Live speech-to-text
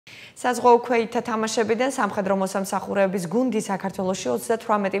საზღვაოქვეითთა თამაშებიდან სამხედრო მოსამსახურეების გუნდი საქართველოში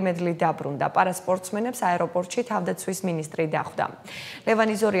 38 მედლით დაბრუნდა. პარასპორტსმენებს აეროპორტში თავდაცვის მინისტრი დახვდა.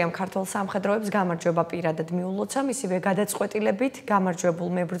 ლევანი ზორიამ ქართულ სამხედროებს გამარჯვება პირადად მიულოცა, მისივე გადაწყვეტილებით გამარჯვებულ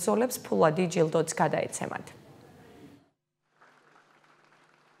მებრძოლებს ფულადი ჯილდოც გადაეცემათ.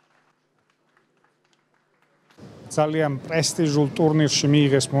 ძალიან პრესტიჟულ ტურნირში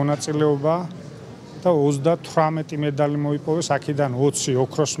მიიღეს მონაწილეობა და 38 მედალი მოიპოვეს, აქედან 20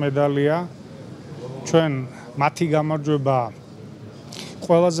 ოქროს მედალია. ჩვენ მათი გამარჯვება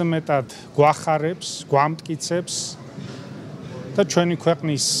ყველაზე მეტად გვახარებს, გვამტკიცებს და ჩვენი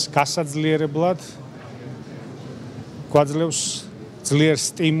ქვეყნის გასაძლიერებლად გვაძლევს ძლიერ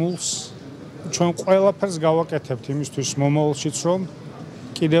სტიმულს. ჩვენ ყველაფერს გავაკეთებთ იმისთვის მომავალშიც, რომ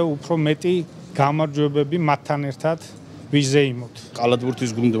კიდევ უფრო მეტი გამარჯვებები მათთან ერთად ვიზეიმოთ.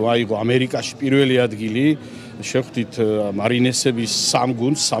 კალათბურთის გუნდმა აიღო ამერიკაში პირველი ადგილი. შევხვდით მარინესების სამ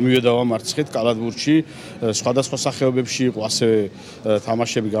გუნდს, სამივე დავამარცხეთ კალათბურთში. სხვადასხვა სახეობებში იყო ასევე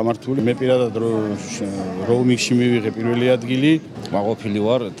თამაშები გამართული. მე პირადად როუმინგში მივიღე პირველი ადგილი. მაყოფილი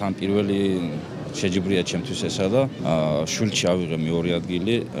ვარ, თან პირველი შეჯიბრია ჩემთვის ესა და შვილში ავიღე მეორე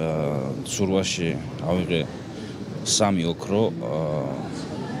ადგილი, ცურვაში ავიღე 3 ოქრო,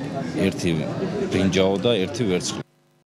 ერთი ბრინჯაო და ერთი ვერცხლი.